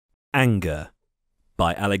Anger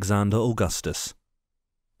by Alexander Augustus.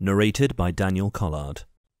 Narrated by Daniel Collard.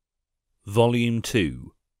 Volume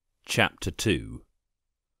 2, Chapter 2.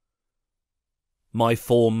 My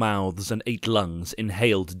 4 mouths and 8 lungs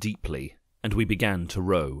inhaled deeply, and we began to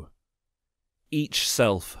row. Each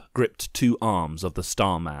self gripped 2 arms of the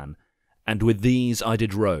Starman, and with these I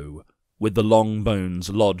did row, with the long bones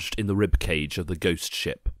lodged in the ribcage of the ghost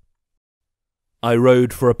ship. I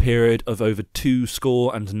rowed for a period of over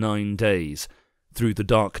 29 days, through the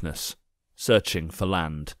darkness, searching for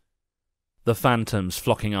land. The phantoms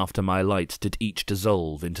flocking after my light did each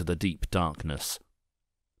dissolve into the deep darkness.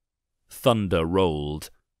 Thunder rolled,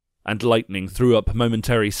 and lightning threw up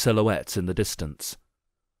momentary silhouettes in the distance.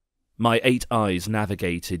 My 8 eyes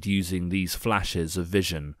navigated using these flashes of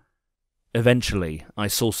vision. Eventually, I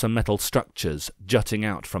saw some metal structures jutting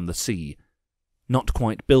out from the sea. Not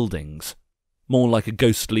quite buildings, more like a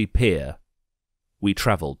ghostly pier. We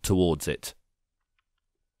travelled towards it.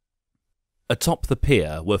 Atop the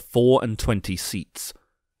pier were 24 seats,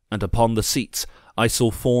 and upon the seats I saw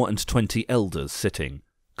 24 elders sitting,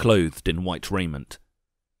 clothed in white raiment.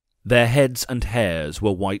 Their heads and hairs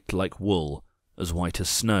were white like wool, as white as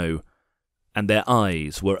snow, and their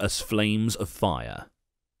eyes were as flames of fire.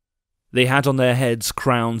 They had on their heads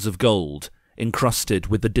crowns of gold, encrusted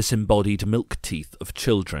with the disembodied milk teeth of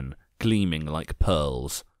children, gleaming like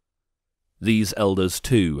pearls. These elders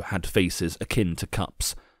too had faces akin to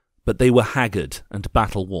cups, but they were haggard and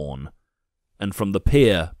battle-worn, and from the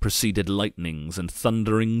pier proceeded lightnings and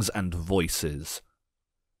thunderings and voices.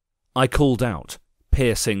 I called out,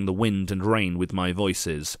 piercing the wind and rain with my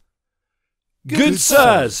voices. "Good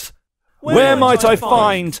sirs, where might I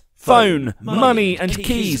find phone, money, and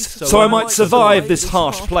keys, so I might survive this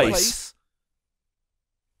harsh place?"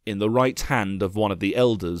 In the right hand of one of the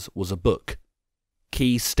elders was a book.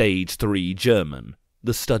 Key Stage 3 German,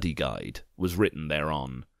 the study guide, was written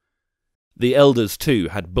thereon. The elders too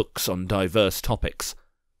had books on diverse topics: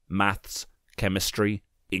 maths, chemistry,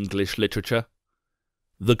 English literature.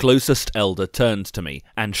 The closest elder turned to me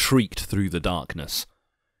and shrieked through the darkness.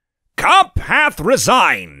 "Cup hath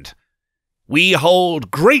resigned! We hold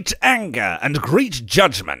great anger and great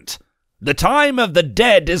judgment. The time of the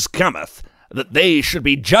dead is cometh, that they should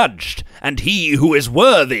be judged, and he who is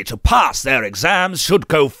worthy to pass their exams should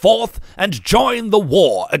go forth and join the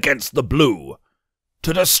war against the blue,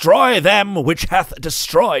 to destroy them which hath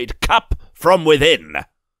destroyed Cup from within."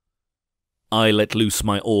 I let loose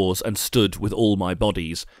my oars and stood with all my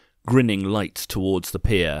bodies, grinning light towards the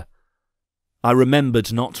pier. I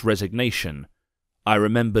remembered not resignation. I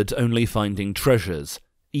remembered only finding treasures,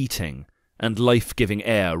 eating, and life-giving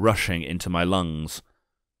air rushing into my lungs.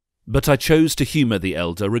 But I chose to humour the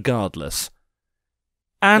elder regardless.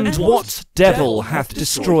 "And what devil hath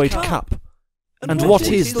destroyed Cup? And what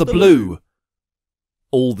is the blue?"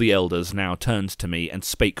 All the elders now turned to me and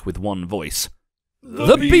spake with one voice.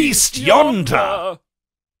 "The beast yonder!"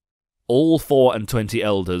 All 24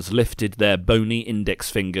 elders lifted their bony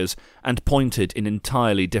index fingers and pointed in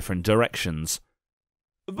entirely different directions.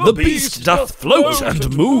 "The beast doth float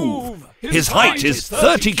and move. His height is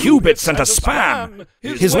 30 cubits and a span.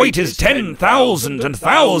 His weight is 10,000 and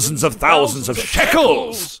thousands of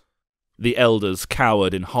shekels." The elders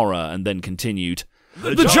cowered in horror and then continued.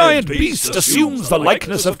 "The giant beast assumes the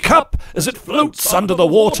likeness of Cup as it floats under the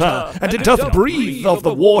water, and it doth breathe of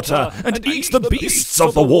the water, and eat the beasts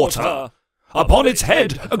of the water. Upon its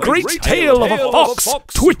head a great tail of a fox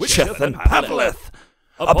twitcheth and paddleth.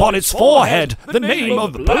 Upon its forehead the name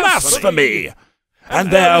of blasphemy.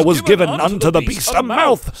 And there was given unto the beast a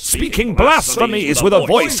mouth, speaking blasphemies with a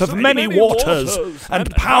voice of many waters,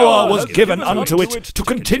 and power was given unto it to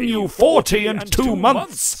continue 42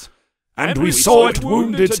 months. And we saw it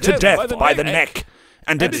wounded to death by the neck,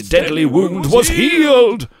 and its deadly wound was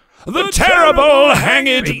healed. The terrible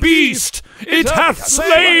hanged beast, it hath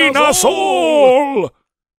slain us all."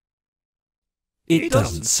 It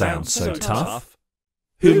doesn't sound so tough.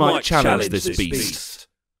 Who might challenge this beast?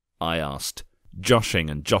 I asked, joshing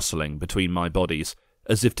and jostling between my bodies,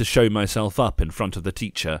 as if to show myself up in front of the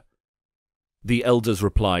teacher. The elders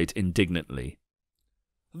replied indignantly.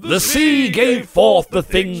 "The sea gave forth the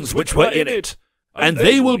things which were in it, and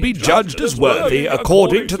they will be judged as worthy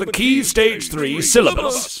according to the Key Stage 3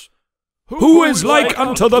 syllabus. Who is like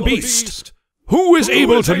unto the beast? Who is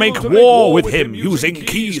able to make war with him using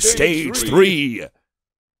Key Stage 3?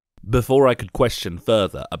 Before I could question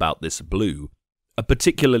further about this blue, a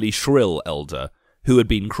particularly shrill elder, who had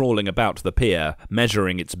been crawling about the pier,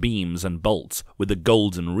 measuring its beams and bolts with a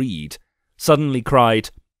golden reed, suddenly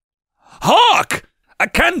cried, "Hark! A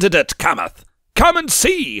candidate cometh! Come and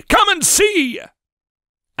see! Come and see!"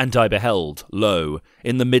 And I beheld, lo,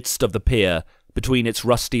 in the midst of the pier, between its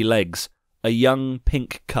rusty legs, a young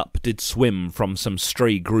pink cup did swim from some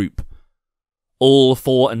stray group. All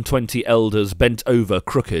 24 elders bent over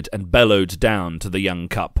crooked and bellowed down to the young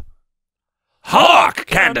cup. "Hark,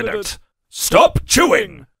 candidate! Stop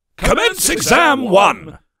chewing! Commence exam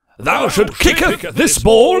 1! Thou should kicketh this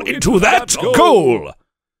ball into that goal!"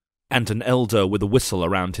 And an elder with a whistle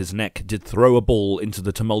around his neck did throw a ball into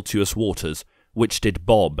the tumultuous waters, which did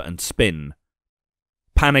bob and spin.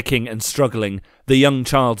 Panicking and struggling, the young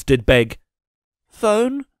child did beg,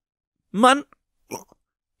 "Phone? Man—"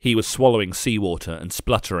 He was swallowing seawater and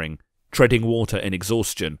spluttering, treading water in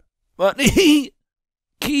exhaustion. "Money?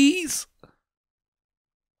 Keys?"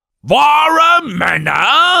 "Vara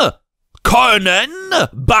manor? Conan?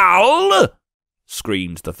 Ball?"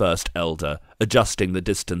 screamed the first elder, adjusting the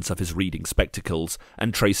distance of his reading spectacles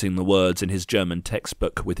and tracing the words in his German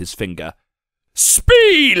textbook with his finger.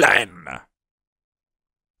 "Spielen!"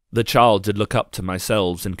 The child did look up to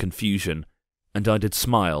myself in confusion, and I did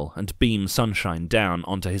smile and beam sunshine down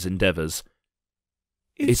onto his endeavours.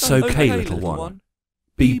 "It's okay, little one.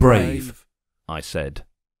 Be brave," I said.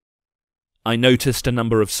 I noticed a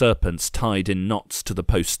number of serpents tied in knots to the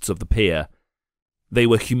posts of the pier. They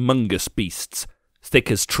were humongous beasts, thick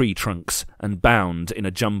as tree trunks, and bound in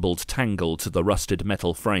a jumbled tangle to the rusted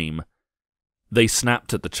metal frame. They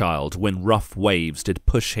snapped at the child when rough waves did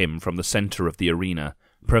push him from the centre of the arena,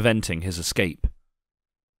 preventing his escape.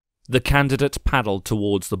 The candidate paddled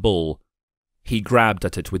towards the bull. He grabbed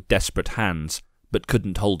at it with desperate hands, but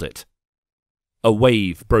couldn't hold it. A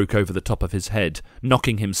wave broke over the top of his head,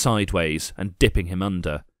 knocking him sideways and dipping him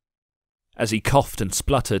under. As he coughed and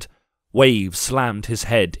spluttered, waves slammed his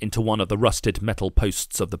head into one of the rusted metal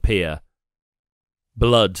posts of the pier.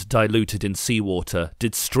 Blood diluted in seawater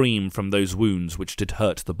did stream from those wounds which did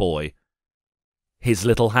hurt the boy. His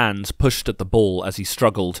little hands pushed at the ball as he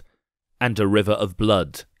struggled, and a river of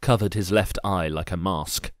blood covered his left eye like a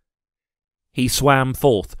mask. He swam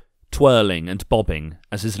forth, twirling and bobbing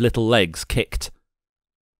as his little legs kicked.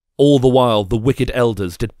 All the while the wicked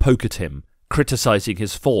elders did poke at him, criticising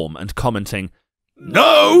his form and commenting,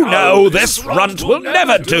 No, this runt will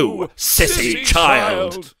never do, sissy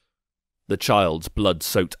child!" The child's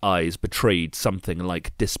blood-soaked eyes betrayed something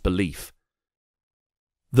like disbelief.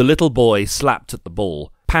 The little boy slapped at the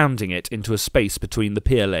ball, pounding it into a space between the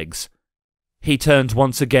pier legs. He turned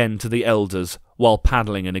once again to the elders while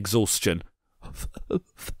paddling in exhaustion.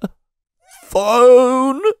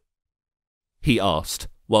 "Phone?" he asked,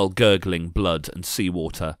 while gurgling blood and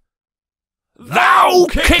seawater. "Thou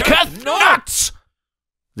kicketh not!"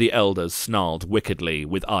 The elders snarled wickedly,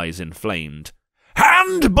 with eyes inflamed.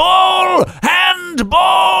 "Handball!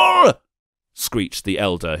 Handball!" screeched the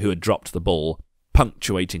elder who had dropped the ball,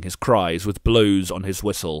 punctuating his cries with blows on his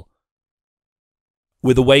whistle.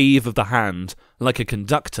 With a wave of the hand, like a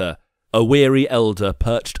conductor, a weary elder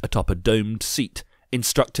perched atop a domed seat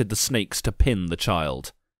instructed the snakes to pin the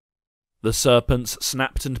child. The serpents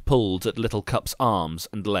snapped and pulled at Little Cup's arms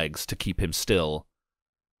and legs to keep him still.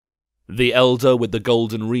 The elder with the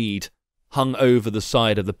golden reed hung over the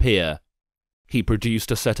side of the pier. He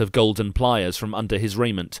produced a set of golden pliers from under his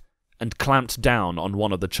raiment and clamped down on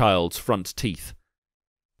one of the child's front teeth.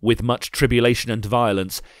 With much tribulation and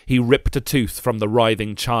violence, he ripped a tooth from the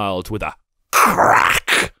writhing child with a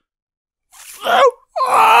crack.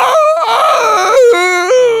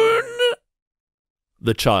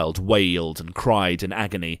 The child wailed and cried in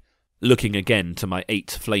agony, looking again to my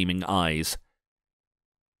 8 flaming eyes.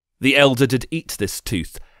 The elder did eat this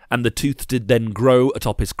tooth, and the tooth did then grow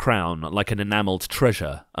atop his crown like an enamelled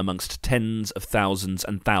treasure amongst tens of thousands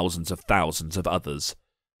and thousands of others.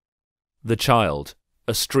 The child,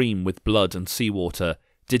 astream with blood and seawater,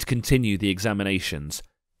 did continue the examinations,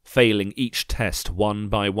 failing each test one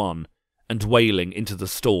by one, and wailing into the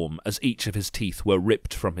storm as each of his teeth were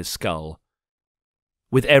ripped from his skull.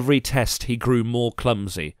 With every test he grew more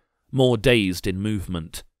clumsy, more dazed in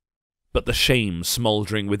movement, but the shame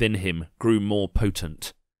smouldering within him grew more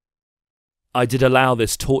potent. I did allow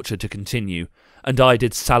this torture to continue, and I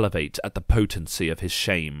did salivate at the potency of his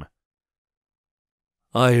shame.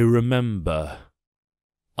 "I remember,"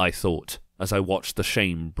 I thought, as I watched the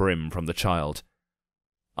shame brim from the child.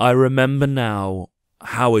 "I remember now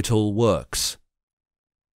how it all works."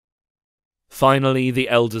 Finally, the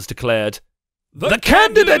elders declared, "The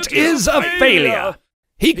candidate is a failure.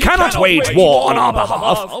 He cannot wage war on our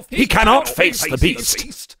behalf. He cannot face the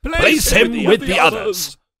beast. Place him with the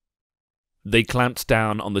others." They clamped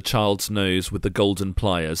down on the child's nose with the golden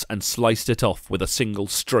pliers and sliced it off with a single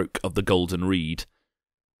stroke of the golden reed.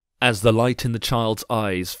 As the light in the child's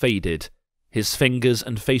eyes faded, His fingers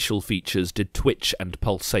and facial features did twitch and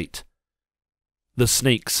pulsate. The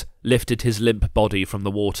snakes lifted his limp body from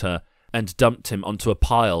the water and dumped him onto a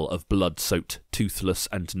pile of blood-soaked, toothless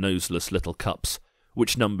and noseless little cups,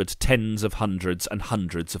 which numbered tens of hundreds and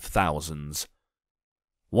hundreds of thousands.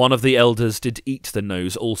 One of the elders did eat the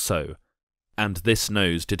nose also, and this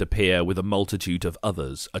nose did appear with a multitude of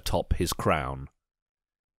others atop his crown.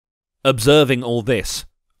 Observing all this,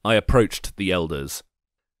 I approached the elders.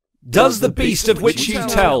 Does the beast of which you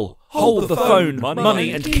tell hold the phone,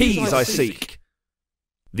 money, and keys I seek?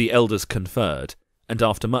 The elders conferred, and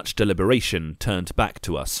after much deliberation turned back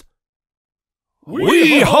to us.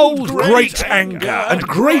 We hold great anger and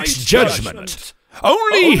great judgment.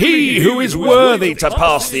 Only he who is worthy to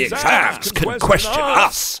pass the exams can question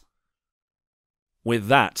us. With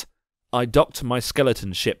that, I docked my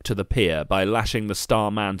skeleton ship to the pier by lashing the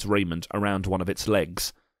Starman's raiment around one of its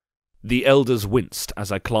legs. The elders winced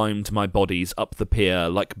as I climbed my bodies up the pier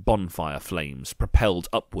like bonfire flames propelled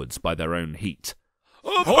upwards by their own heat.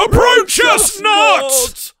 Approach us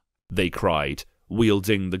not! They cried,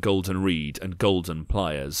 wielding the golden reed and golden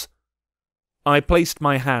pliers. I placed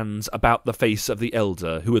my hands about the face of the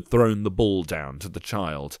elder who had thrown the ball down to the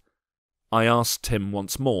child. I asked him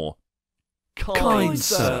once more, Kind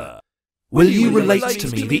sir, will you relate to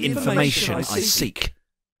me the information I seek?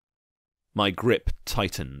 My grip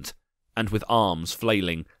tightened, and with arms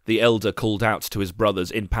flailing, the elder called out to his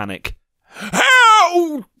brothers in panic,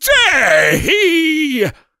 How dare he!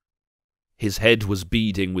 His head was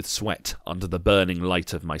beading with sweat under the burning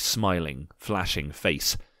light of my smiling, flashing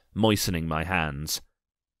face, moistening my hands.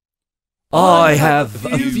 I have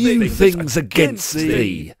a few things against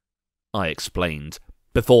thee, I explained,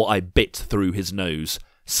 before I bit through his nose,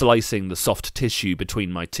 slicing the soft tissue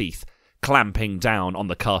between my teeth, clamping down on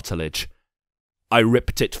the cartilage. I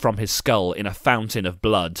ripped it from his skull in a fountain of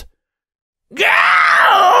blood.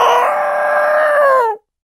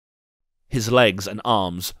 His legs and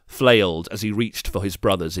arms flailed as he reached for his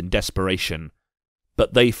brothers in desperation,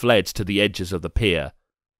 but they fled to the edges of the pier.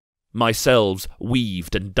 My selves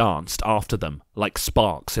weaved and danced after them like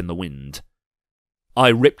sparks in the wind. I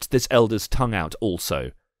ripped this elder's tongue out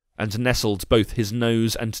also, and nestled both his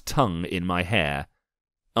nose and tongue in my hair.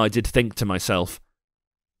 I did think to myself,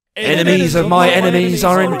 Enemies of my enemies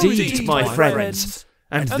are indeed my friends,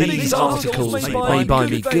 and these articles may buy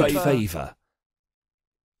me good favour.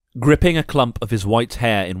 Gripping a clump of his white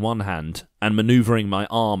hair in one hand and manoeuvring my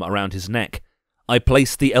arm around his neck, I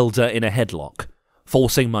placed the elder in a headlock,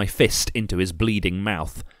 forcing my fist into his bleeding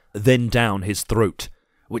mouth, then down his throat,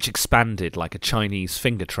 which expanded like a Chinese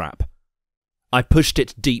finger trap. I pushed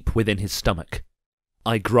it deep within his stomach.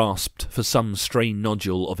 I grasped for some stray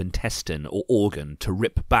nodule of intestine or organ to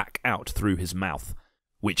rip back out through his mouth,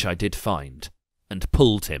 which I did find, and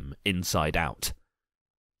pulled him inside out.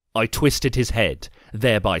 I twisted his head,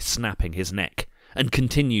 thereby snapping his neck, and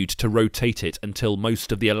continued to rotate it until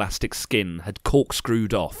most of the elastic skin had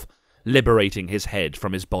corkscrewed off, liberating his head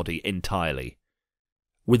from his body entirely.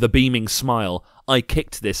 With a beaming smile, I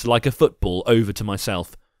kicked this like a football over to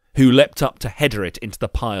myself, who leapt up to header it into the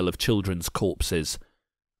pile of children's corpses.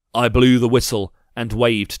 I blew the whistle and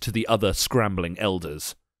waved to the other scrambling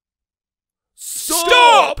elders.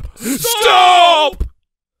 Stop! Stop!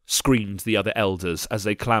 Screamed the other elders as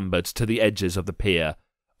they clambered to the edges of the pier,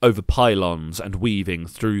 over pylons and weaving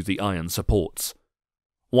through the iron supports.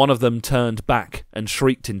 One of them turned back and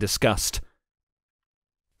shrieked in disgust.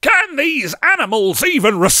 Can these animals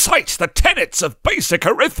even recite the tenets of basic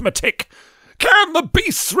arithmetic? Can the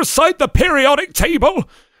beasts recite the periodic table?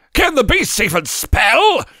 Can the beasts even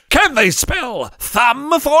spell? Can they spell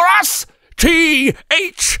thumb for us?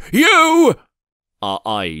 T-H-U! Our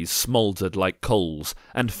eyes smouldered like coals,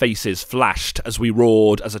 and faces flashed as we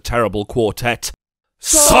roared as a terrible quartet.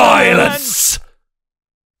 Silence!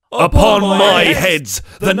 Upon my heads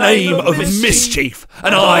the name of mischief,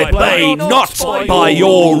 and I play not by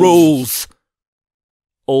your rules.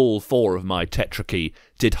 All four of my tetrarchy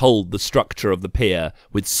did hold the structure of the pier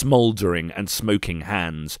with smouldering and smoking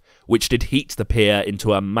hands, which did heat the pier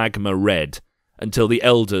into a magma red, until the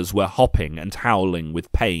elders were hopping and howling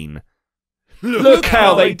with pain. Look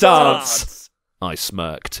how they dance! I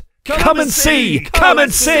smirked. Come and see! Come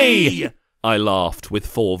and see! I laughed with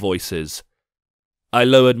four voices. I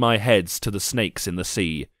lowered my heads to the snakes in the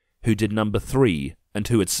sea, who did number 3 and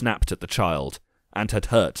who had snapped at the child, and had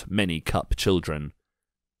hurt many cup children.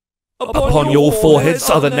 Upon your foreheads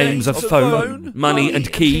are the names of phone, money,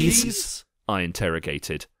 and keys? I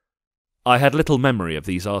interrogated. I had little memory of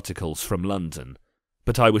these articles from London,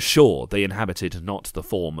 but I was sure they inhabited not the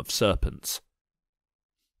form of serpents.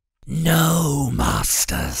 No,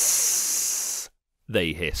 masters.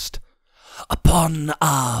 they hissed. Upon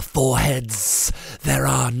our foreheads there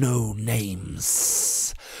are no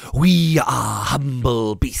names. We are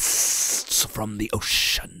humble beasts from the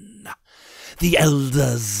ocean. The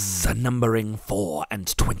elders, numbering 24,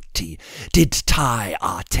 did tie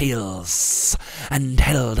our tails, and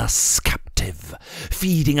held us captive,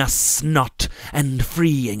 feeding us not, and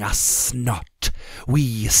freeing us not.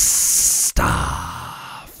 We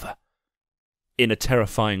starve. In a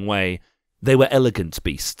terrifying way, they were elegant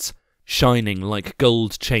beasts, shining like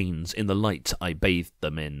gold chains in the light I bathed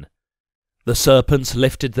them in. The serpents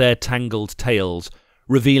lifted their tangled tails,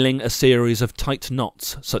 revealing a series of tight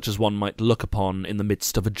knots such as one might look upon in the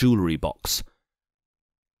midst of a jewellery box.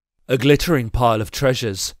 A glittering pile of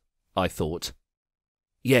treasures, I thought.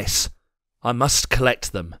 Yes, I must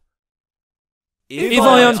collect them. If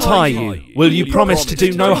I untie you, will you promise to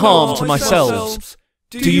do no harm to myself?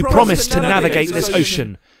 Do you promise to navigate this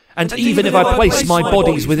ocean, and even if I place my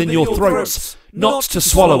bodies within your throats, not to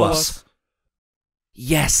swallow us?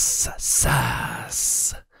 Yes,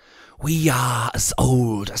 sirs. We are as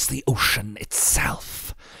old as the ocean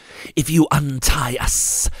itself. If you untie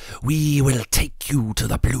us, we will take you to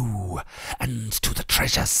the blue and to the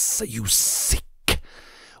treasures you seek.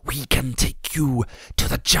 We can take you to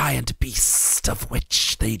the giant beast of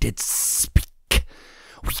which they did speak.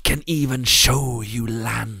 We can even show you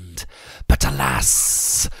land, but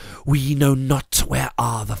alas, we know not where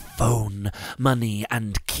are the phone, money,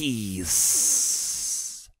 and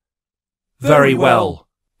keys. Very well,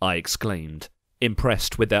 I exclaimed,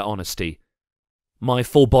 impressed with their honesty. My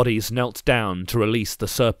 4 bodies knelt down to release the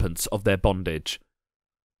serpents of their bondage.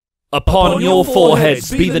 Upon your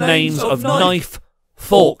foreheads be the names of knife,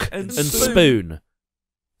 fork, and spoon.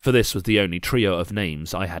 For this was the only trio of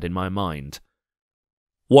names I had in my mind.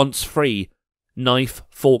 Once free, knife,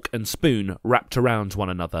 fork, and spoon wrapped around one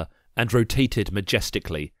another and rotated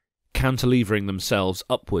majestically, cantilevering themselves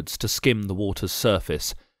upwards to skim the water's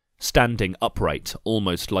surface, standing upright,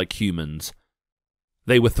 almost like humans.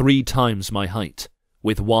 They were 3 times my height,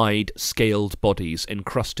 with wide, scaled bodies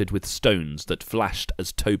encrusted with stones that flashed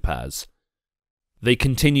as topaz. They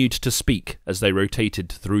continued to speak as they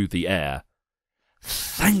rotated through the air.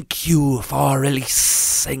 Thank you for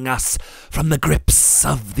releasing us from the grips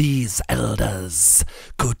of these elders,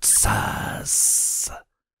 good sirs.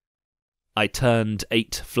 I turned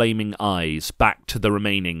 8 flaming eyes back to the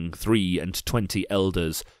remaining 23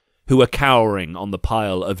 elders, who were cowering on the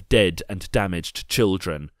pile of dead and damaged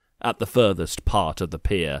children at the furthest part of the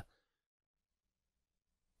pier.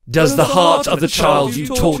 Does the heart of the child you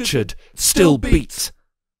tortured still beat?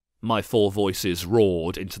 My 4 voices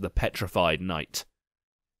roared into the petrified night.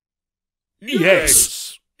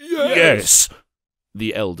 Yes! Yes!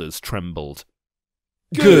 The elders trembled.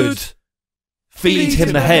 Good! Feed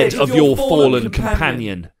him the head of your fallen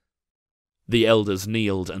companion. The elders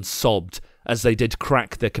kneeled and sobbed as they did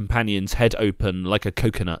crack their companion's head open like a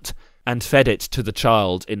coconut and fed it to the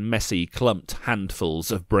child in messy, clumped handfuls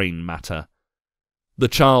of brain matter. The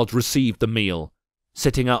child received the meal,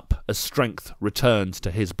 sitting up as strength returned to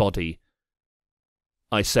his body.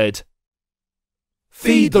 I said,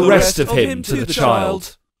 "Feed the rest of him to the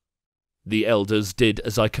child." The elders did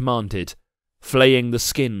as I commanded, flaying the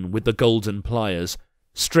skin with the golden pliers,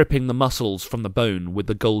 stripping the muscles from the bone with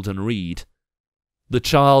the golden reed. The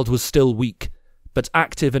child was still weak, but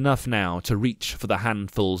active enough now to reach for the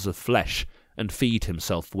handfuls of flesh and feed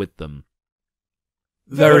himself with them.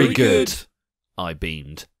 "Very good," I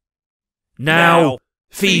beamed. "Now,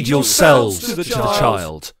 feed yourselves to the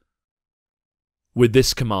child." With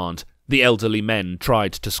this command, the elderly men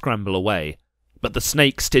tried to scramble away, but the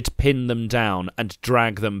snakes did pin them down and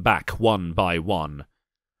drag them back one by one.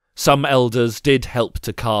 Some elders did help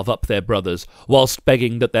to carve up their brothers, whilst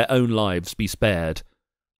begging that their own lives be spared.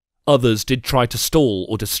 Others did try to stall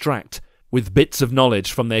or distract, with bits of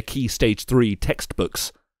knowledge from their Key Stage 3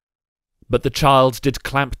 textbooks. But the child did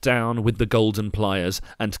clamp down with the golden pliers,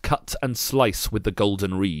 and cut and slice with the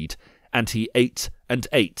golden reed, and he ate and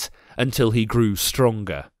ate until he grew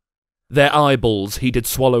stronger. Their eyeballs he did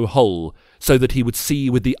swallow whole, so that he would see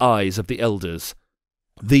with the eyes of the elders.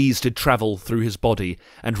 These did travel through his body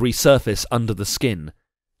and resurface under the skin,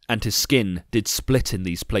 and his skin did split in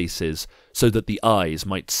these places, so that the eyes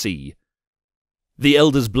might see. The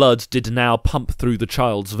elders' blood did now pump through the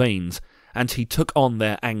child's veins, and he took on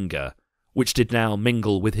their anger, which did now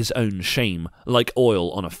mingle with his own shame like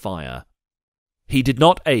oil on a fire. He did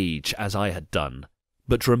not age as I had done,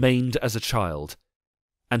 but remained as a child,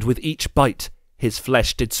 and with each bite his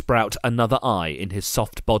flesh did sprout another eye in his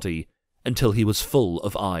soft body, until he was full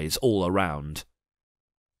of eyes all around.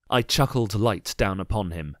 I chuckled light down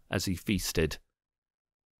upon him as he feasted.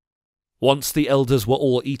 Once the elders were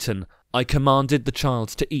all eaten, I commanded the child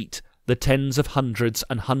to eat the tens of hundreds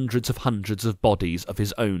and hundreds of hundreds of bodies of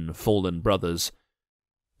his own fallen brothers.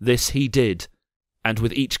 This he did, and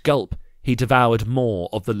with each gulp he devoured more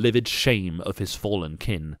of the livid shame of his fallen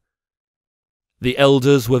kin. The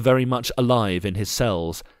elders were very much alive in his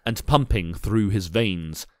cells and pumping through his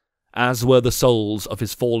veins, as were the souls of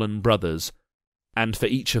his fallen brothers, and for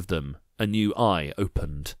each of them a new eye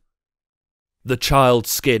opened. The child's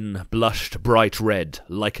skin blushed bright red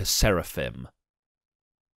like a seraphim.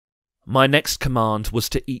 My next command was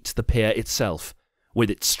to eat the pier itself, with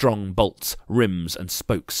its strong bolts, rims and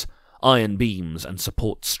spokes, iron beams and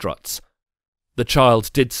support struts. The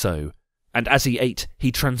child did so, and as he ate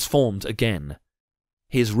he transformed again.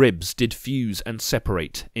 His ribs did fuse and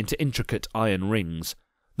separate into intricate iron rings,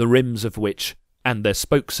 the rims of which, and their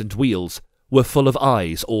spokes and wheels, were full of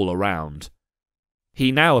eyes all around.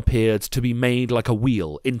 He now appeared to be made like a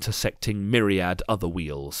wheel intersecting myriad other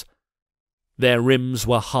wheels. Their rims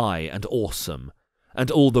were high and awesome, and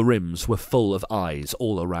all the rims were full of eyes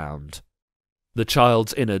all around. The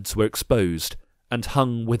child's innards were exposed and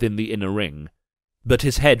hung within the inner ring, but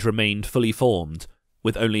his head remained fully formed,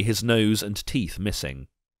 with only his nose and teeth missing.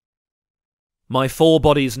 My 4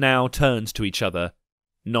 bodies now turned to each other,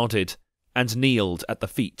 nodded, and kneeled at the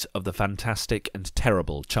feet of the fantastic and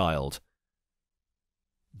terrible child.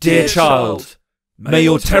 Dear child, may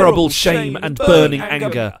your terrible shame and burning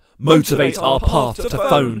anger motivate our path to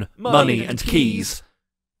phone, money and keys,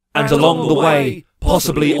 and along the way,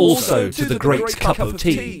 possibly also to the great cup of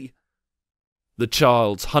tea. The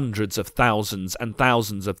child's hundreds of thousands and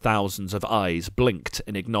thousands of thousands of eyes blinked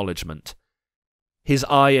in acknowledgement. His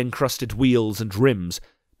eye-encrusted wheels and rims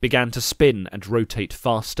began to spin and rotate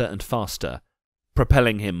faster and faster,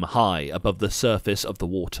 propelling him high above the surface of the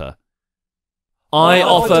water. I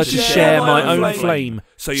offer to share my own flame,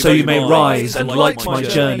 so you may rise and light my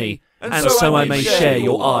journey, and so I may share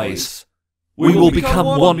your eyes. We will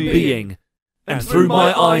become one being, and through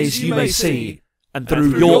my eyes you may see, and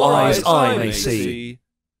through your eyes I may see.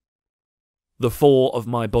 The 4 of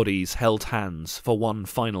my bodies held hands for one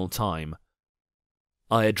final time.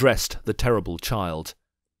 I addressed the terrible child.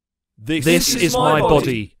 This is my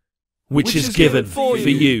body, which is given for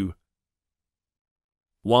you.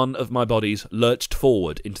 One of my bodies lurched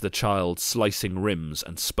forward into the child's slicing rims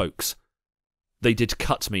and spokes. They did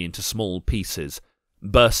cut me into small pieces,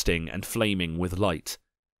 bursting and flaming with light.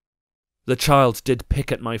 The child did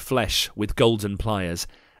pick at my flesh with golden pliers,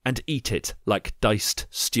 and eat it like diced,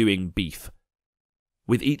 stewing beef.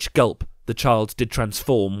 With each gulp the child did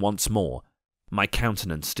transform once more. My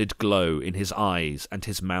countenance did glow in his eyes and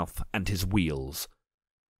his mouth and his wheels.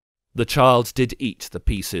 The child did eat the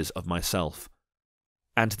pieces of myself,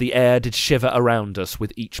 and the air did shiver around us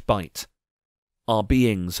with each bite. Our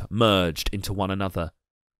beings merged into one another.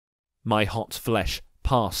 My hot flesh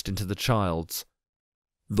passed into the child's.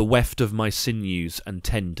 The weft of my sinews and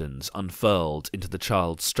tendons unfurled into the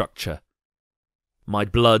child's structure. My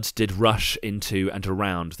blood did rush into and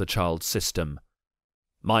around the child's system.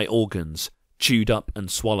 My organs, chewed up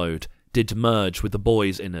and swallowed, did merge with the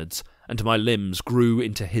boy's innards, and my limbs grew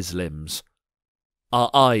into his limbs. Our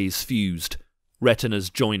eyes fused, retinas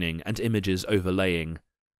joining and images overlaying.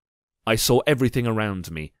 I saw everything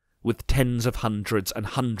around me, with tens of hundreds and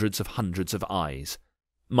hundreds of hundreds of eyes.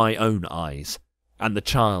 My own eyes, and the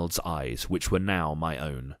child's eyes, which were now my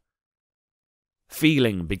own.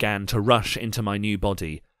 Feeling began to rush into my new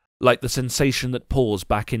body, like the sensation that pours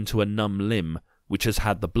back into a numb limb which has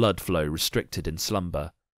had the blood flow restricted in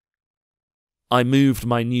slumber. I moved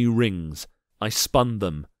my new rings, I spun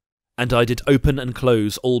them, and I did open and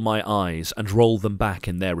close all my eyes and roll them back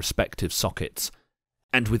in their respective sockets,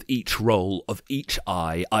 and with each roll of each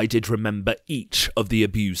eye I did remember each of the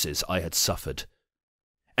abuses I had suffered.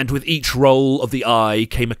 And with each roll of the eye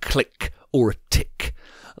came a click or a tick,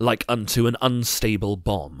 like unto an unstable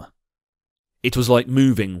bomb. It was like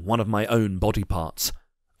moving one of my own body parts,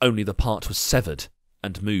 only the part was severed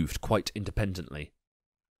and moved quite independently.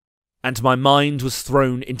 And my mind was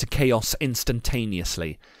thrown into chaos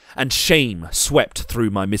instantaneously, and shame swept through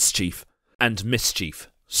my mischief, and mischief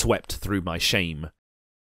swept through my shame.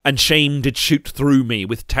 And shame did shoot through me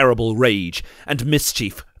with terrible rage, and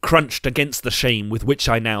mischief crunched against the shame with which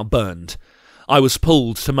I now burned. I was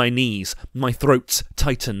pulled to my knees, my throats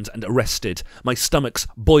tightened and arrested, my stomachs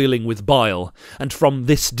boiling with bile, and from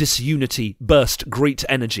this disunity burst great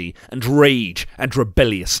energy and rage and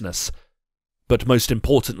rebelliousness. But most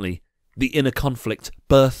importantly, the inner conflict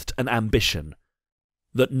birthed an ambition,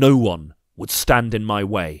 that no one would stand in my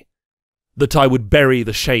way, that I would bury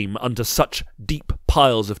the shame under such deep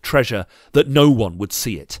piles of treasure that no one would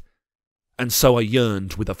see it, and so I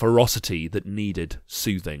yearned with a ferocity that needed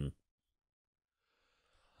soothing.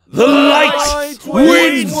 The light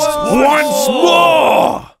wins once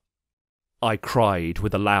more! I cried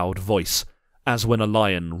with a loud voice, as when a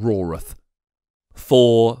lion roareth.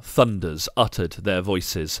 4 thunders uttered their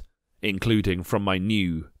voices, including from my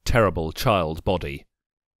new, terrible child body.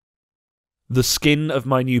 The skin of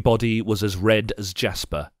my new body was as red as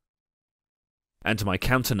jasper, and my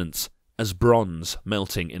countenance as bronze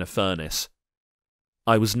melting in a furnace.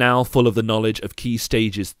 I was now full of the knowledge of key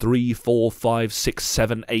stages 3, 4, 5, 6,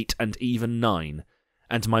 7, 8, and even 9,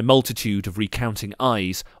 and my multitude of recounting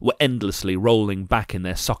eyes were endlessly rolling back in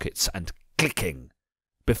their sockets and clicking,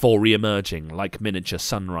 before re-emerging like miniature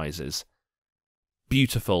sunrises.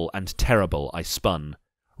 Beautiful and terrible I spun,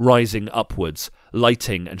 rising upwards,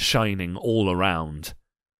 lighting and shining all around.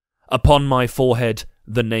 Upon my forehead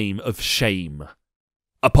the name of shame.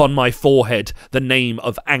 Upon my forehead the name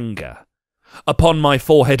of anger. Upon my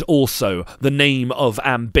forehead also the name of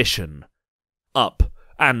ambition. Up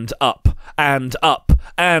and up and up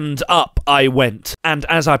and up I went, and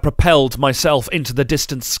as I propelled myself into the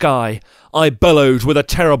distant sky, I bellowed with a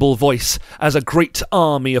terrible voice as a great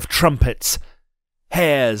army of trumpets.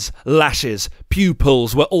 Hairs, lashes,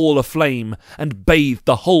 pupils were all aflame, and bathed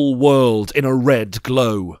the whole world in a red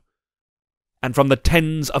glow. And from the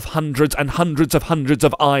tens of hundreds and hundreds of hundreds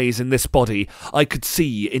of eyes in this body, I could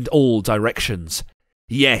see in all directions.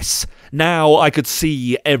 Yes, now I could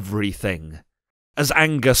see everything. As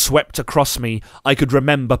anger swept across me, I could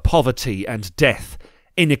remember poverty and death,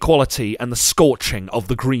 inequality and the scorching of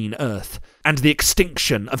the green earth, and the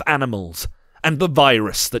extinction of animals, and the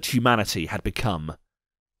virus that humanity had become.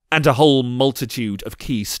 And a whole multitude of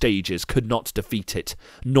key stages could not defeat it,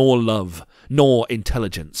 nor love, nor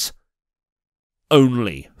intelligence.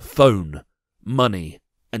 Only phone, money,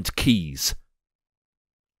 and keys.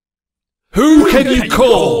 Who can you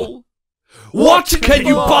call? What can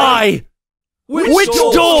you buy? Which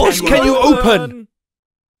doors can you open?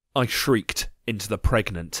 I shrieked into the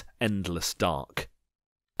pregnant, endless dark.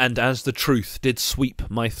 And as the truth did sweep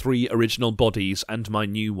my 3 original bodies and my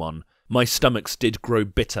new one, my stomachs did grow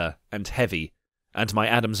bitter and heavy, and my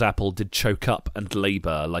Adam's apple did choke up and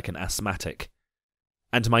labour like an asthmatic.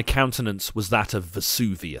 And my countenance was that of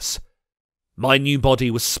Vesuvius. My new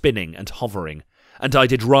body was spinning and hovering, and I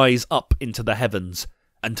did rise up into the heavens,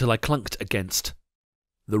 until I clunked against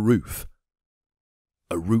the roof.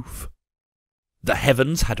 A roof? The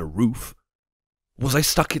heavens had a roof? Was I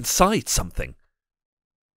stuck inside something?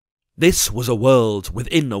 This was a world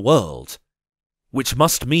within a world, which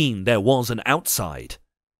must mean there was an outside.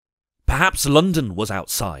 Perhaps London was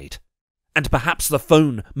outside, and perhaps the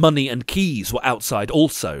phone, money and keys were outside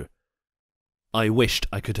also. I wished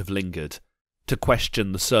I could have lingered, to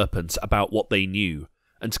question the serpents about what they knew,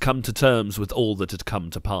 and come to terms with all that had come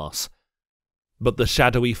to pass. But the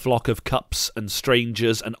shadowy flock of cups and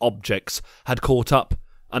strangers and objects had caught up,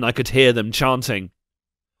 and I could hear them chanting,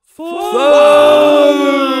 "Phone!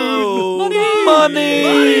 Money!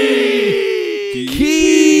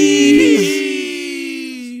 Keys!"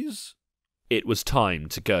 It was time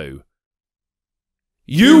to go.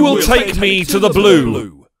 You will take me to the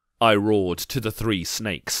blue, I roared to the 3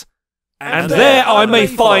 snakes. and there I may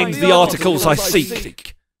find the articles I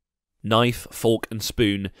seek. Knife, fork and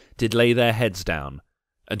spoon did lay their heads down,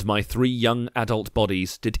 and my 3 young adult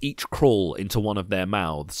bodies did each crawl into one of their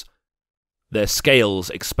mouths. Their scales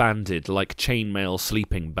expanded like chainmail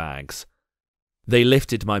sleeping bags. They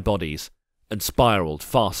lifted my bodies, and spiralled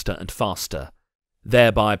faster and faster,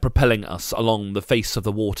 thereby propelling us along the face of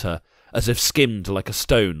the water as if skimmed like a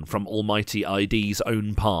stone from Almighty ID's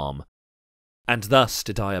own palm. And thus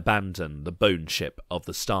did I abandon the bone ship of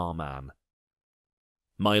the Starman.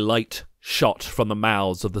 My light shot from the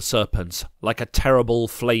mouths of the serpents like a terrible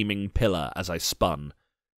flaming pillar as I spun.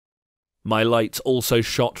 My light also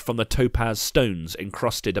shot from the topaz stones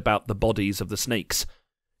encrusted about the bodies of the snakes,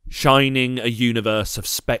 shining a universe of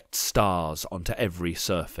specked stars onto every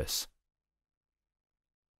surface.